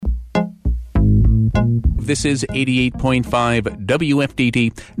This is 88.5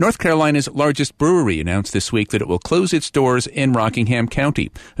 WFDD. North Carolina's largest brewery announced this week that it will close its doors in Rockingham County.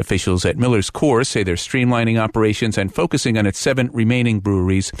 Officials at Miller's Coors say they're streamlining operations and focusing on its 7 remaining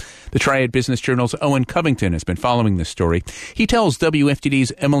breweries. The Triad Business Journal's Owen Covington has been following this story. He tells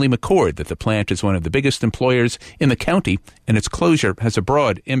WFDD's Emily McCord that the plant is one of the biggest employers in the county and its closure has a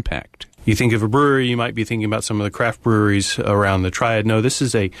broad impact. You think of a brewery, you might be thinking about some of the craft breweries around the Triad. No, this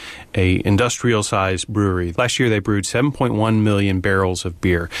is a industrial-sized brewery. Last year, they brewed 7.1 million barrels of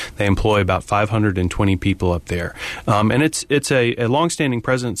beer. They employ about 520 people up there. And it's a long-standing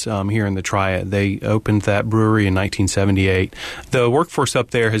presence here in the Triad. They opened that brewery in 1978. The workforce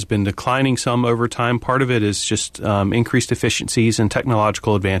up there has been declining some over time. Part of it is just increased efficiencies and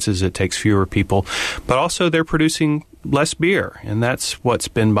technological advances. It takes fewer people. But also, they're producing less beer, and that's what's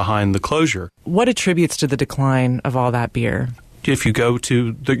been behind the closure. What attributes to the decline of all that beer? If you go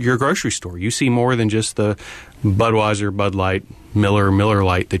to your grocery store, you see more than just the Budweiser, Bud Light, Miller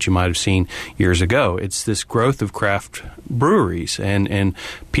Lite that you might have seen years ago. It's this growth of craft breweries, and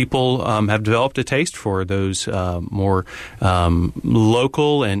people have developed a taste for those more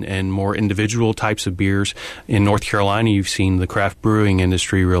local and more individual types of beers. In North Carolina, you've seen the craft brewing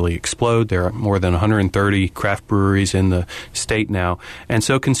industry really explode. There are more than 130 craft breweries in the state now. And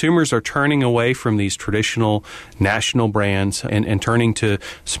so consumers are turning away from these traditional national brands and turning to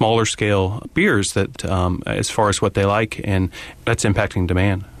smaller scale beers that as far as what they like, and that's impacting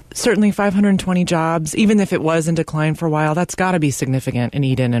demand. Certainly 520 jobs, even if it was in decline for a while, that's got to be significant in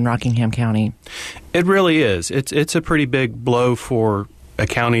Eden and Rockingham County. It really is. It's a pretty big blow for a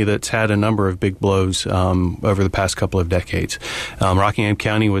county that's had a number of big blows over the past couple of decades. Rockingham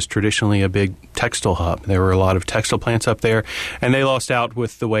County was traditionally a big textile hub. There were a lot of textile plants up there, and they lost out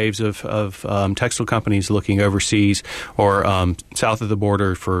with the waves of textile companies looking overseas or south of the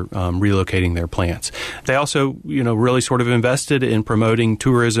border for relocating their plants. They also, really sort of invested in promoting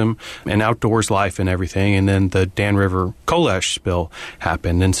tourism and outdoors life and everything, and then the Dan River coal ash spill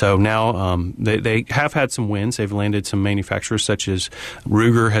happened. And so now they have had some wins. They've landed some manufacturers such as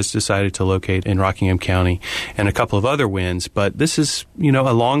Ruger has decided to locate in Rockingham County, and a couple of other wins. But this is,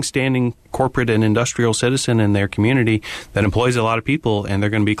 a long-standing corporate and industrial citizen in their community that employs a lot of people, and they're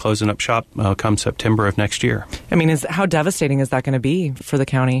going to be closing up shop come September of next year. I mean, how devastating is that going to be for the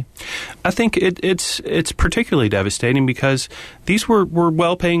county? I think it's particularly devastating because these were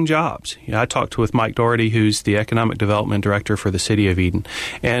well-paying jobs. I talked with Mike Doherty, who's the economic development director for the city of Eden,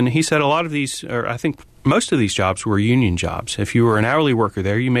 and he said a lot of these, or I think most of these jobs were union jobs. If you were an hourly worker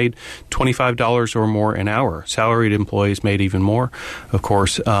there, you made $25 or more an hour. Salaried employees made even more, of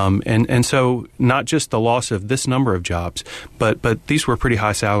course. And so not just the loss of this number of jobs, but these were pretty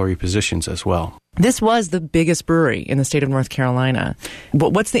high salary positions as well. This was the biggest brewery in the state of North Carolina.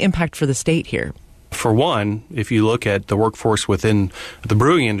 What's the impact for the state here? For one, if you look at the workforce within the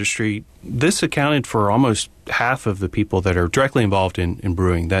brewing industry, this accounted for almost half of the people that are directly involved in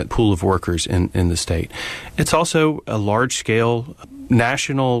brewing, that pool of workers in the state. It's also a large-scale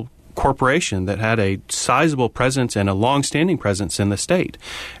national corporation that had a sizable presence and a long-standing presence in the state.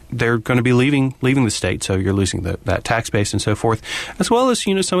 They're going to be leaving the state, so you're losing that tax base and so forth, as well as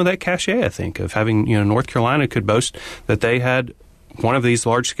some of that cachet, I think, of having North Carolina could boast that they had one of these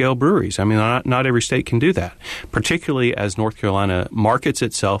large-scale breweries. I mean, not every state can do that, particularly as North Carolina markets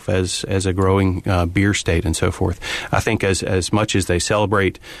itself as a growing beer state and so forth. I think as much as they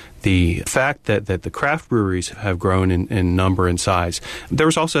celebrate the fact that the craft breweries have grown in number and size, there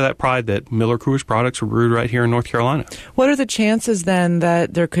was also that pride that Miller Coors products were brewed right here in North Carolina. What are the chances, then,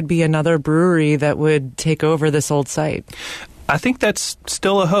 that there could be another brewery that would take over this old site? I think that's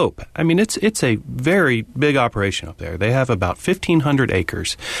still a hope. I mean, it's a very big operation up there. They have about 1,500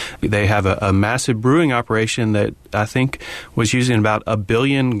 acres. They have a massive brewing operation that I think was using about 1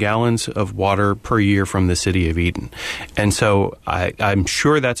 billion gallons of water per year from the city of Eden. And so I'm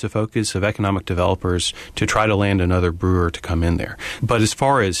sure that's a focus of economic developers to try to land another brewer to come in there. But as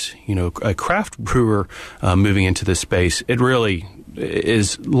far as, a craft brewer moving into this space, it really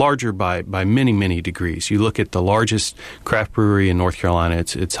is larger by many, many degrees. You look at the largest craft brewery in North Carolina,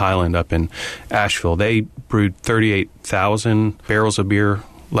 it's Highland up in Asheville. They brewed 38,000 barrels of beer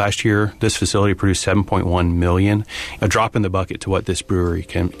last year. This facility produced 7.1 million, a drop in the bucket to what this brewery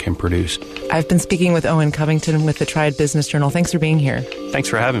can produce. I've been speaking with Owen Covington with the Triad Business Journal. Thanks for being here. Thanks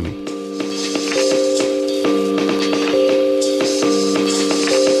for having me.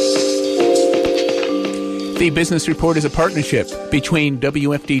 The Business Report is a partnership between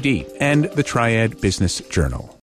WFDD and the Triad Business Journal.